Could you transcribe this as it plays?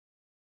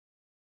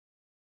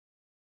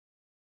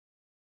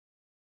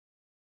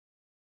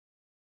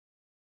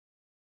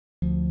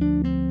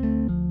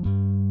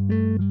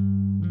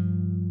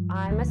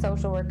I'm a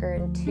social worker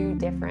in two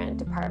different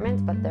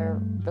departments, but they're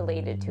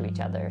related to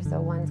each other.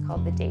 So one's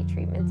called the Day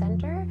Treatment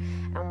Center,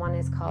 and one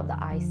is called the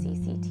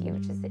ICCT,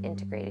 which is the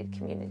Integrated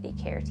Community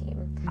Care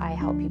Team. I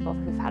help people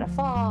who've had a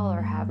fall,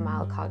 or have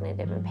mild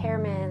cognitive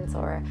impairments,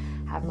 or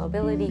have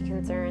mobility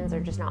concerns, or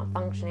just not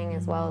functioning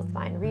as well, as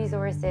find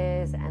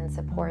resources and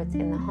supports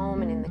in the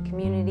home and in the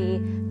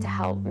community to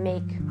help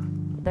make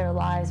their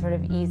lives sort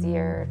of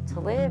easier to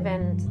live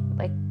and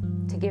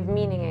to give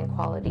meaning and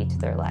quality to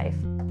their life.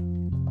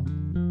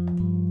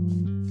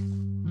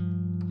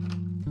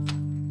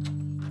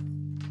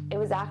 It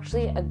was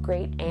actually a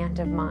great aunt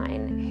of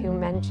mine who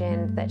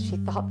mentioned that she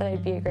thought that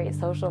I'd be a great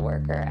social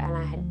worker, and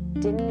I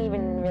didn't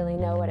even really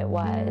know what it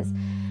was.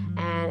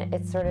 And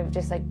it sort of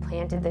just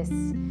planted this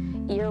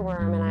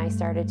earworm, and I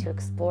started to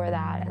explore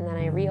that, and then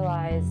I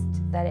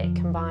realized that it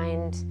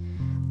combined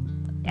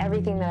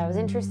everything that I was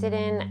interested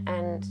in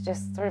and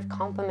just sort of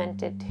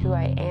complemented who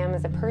I am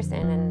as a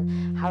person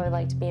and how I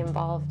like to be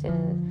involved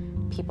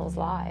in people's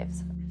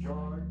lives.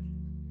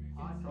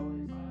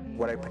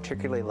 What I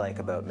particularly like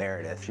about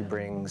Meredith, she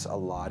brings a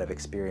lot of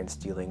experience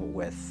dealing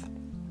with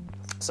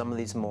some of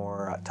these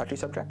more touchy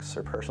subjects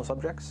or personal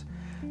subjects.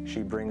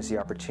 She brings the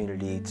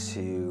opportunity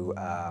to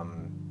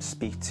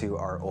speak to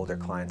our older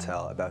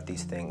clientele about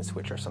these things,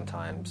 which are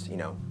sometimes,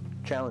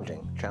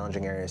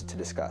 challenging areas to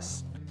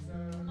discuss.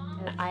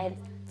 And I had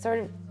sort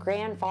of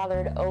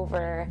grandfathered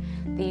over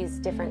these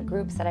different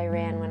groups that I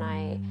ran when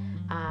I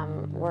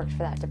worked for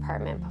that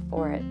department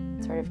before it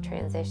sort of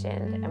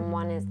transitioned. And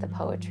one is the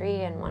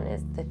poetry and one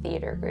is the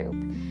theater group.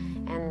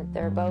 And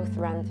they're both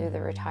run through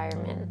the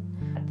retirement.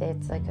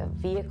 It's like a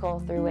vehicle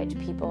through which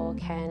people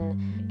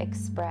can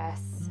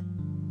express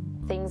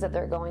things that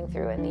they're going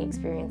through and the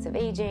experience of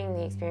aging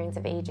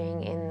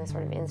in the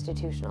sort of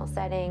institutional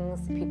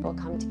settings. People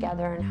come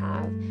together and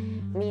have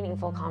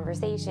meaningful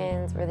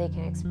conversations where they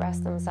can express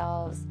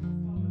themselves.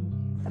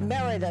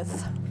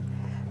 Meredith,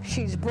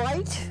 she's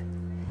bright,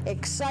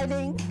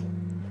 exciting,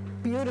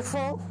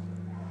 beautiful,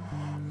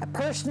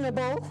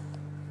 personable,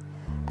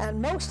 and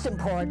most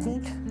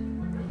important,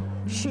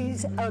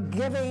 she's a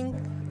giving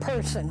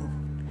person,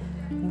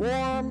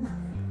 warm,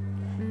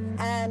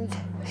 and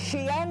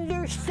she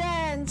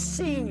understands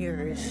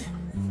seniors.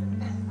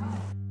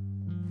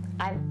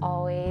 I've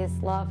always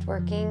loved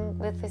working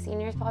with the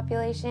seniors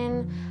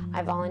population.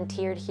 I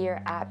volunteered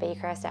here at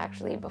Baycrest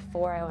actually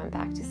before I went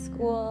back to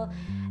school,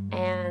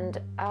 and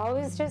I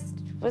always just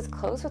was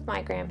close with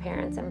my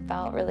grandparents and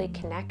felt really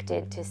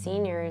connected to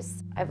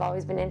seniors. I've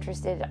always been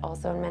interested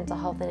also in mental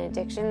health and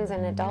addictions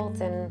in adults,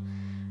 and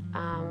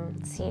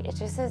it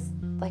just is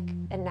like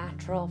a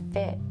natural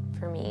fit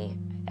for me.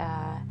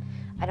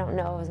 I don't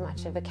know as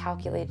much of a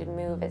calculated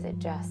move as it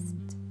just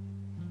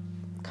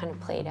kind of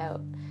played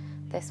out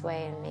this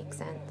way and makes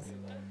sense.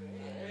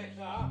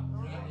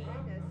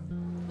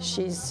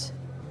 She's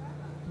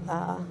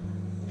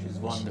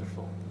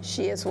wonderful.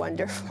 She is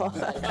wonderful.